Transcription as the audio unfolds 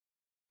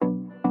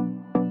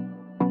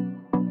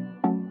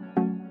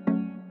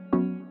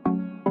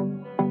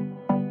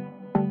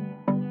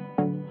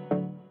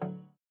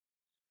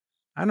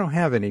I don't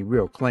have any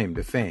real claim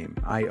to fame.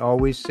 I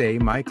always say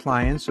my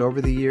clients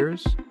over the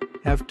years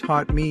have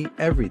taught me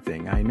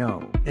everything I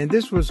know. And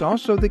this was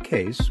also the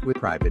case with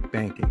private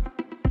banking.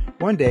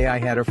 One day I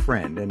had a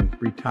friend and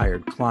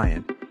retired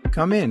client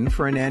come in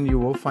for an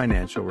annual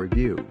financial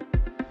review.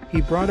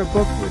 He brought a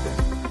book with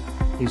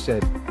him. He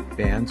said,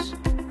 "Vance,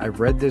 I've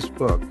read this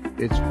book.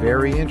 It's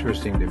very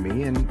interesting to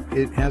me and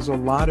it has a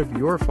lot of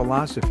your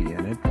philosophy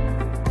in it,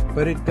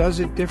 but it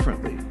does it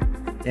differently.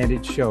 And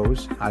it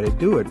shows how to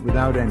do it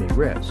without any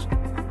risk."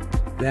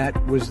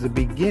 That was the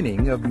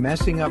beginning of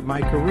messing up my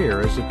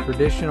career as a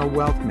traditional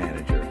wealth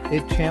manager.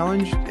 It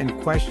challenged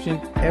and questioned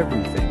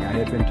everything I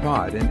had been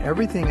taught and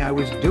everything I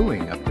was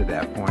doing up to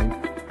that point.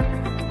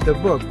 The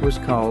book was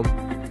called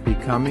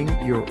Becoming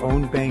Your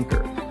Own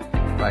Banker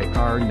by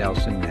R.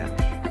 Nelson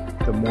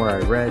Nash. The more I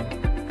read,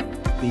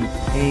 the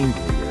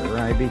angrier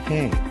I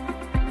became.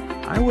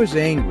 I was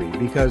angry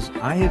because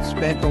I had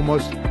spent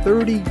almost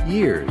 30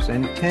 years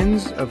and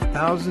tens of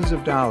thousands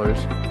of dollars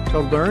to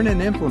learn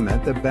and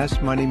implement the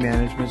best money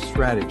management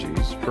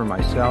strategies for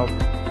myself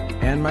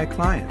and my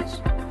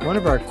clients. One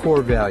of our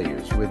core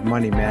values with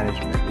money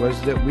management was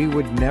that we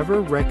would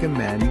never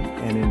recommend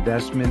an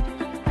investment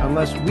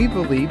unless we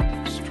believed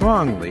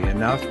strongly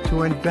enough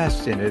to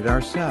invest in it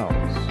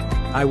ourselves.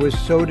 I was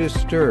so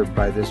disturbed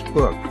by this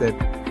book that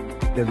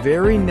the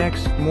very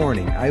next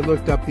morning I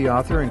looked up the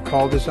author and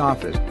called his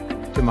office.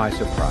 To my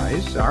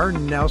surprise, R.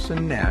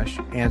 Nelson Nash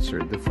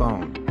answered the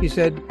phone. He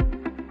said,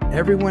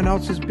 "Everyone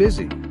else is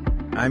busy.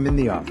 I'm in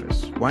the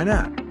office. Why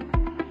not?"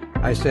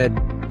 I said,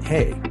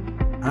 "Hey,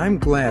 I'm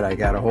glad I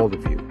got a hold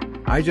of you.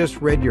 I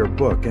just read your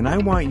book and I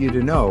want you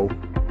to know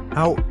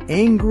how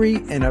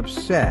angry and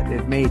upset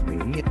it made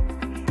me."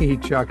 He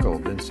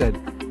chuckled and said,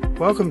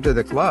 "Welcome to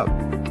the club."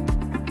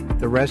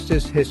 The rest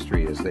is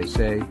history, as they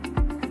say.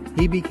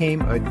 He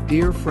became a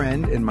dear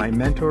friend and my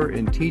mentor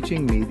in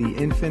teaching me the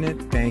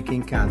infinite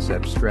banking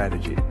concept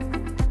strategy.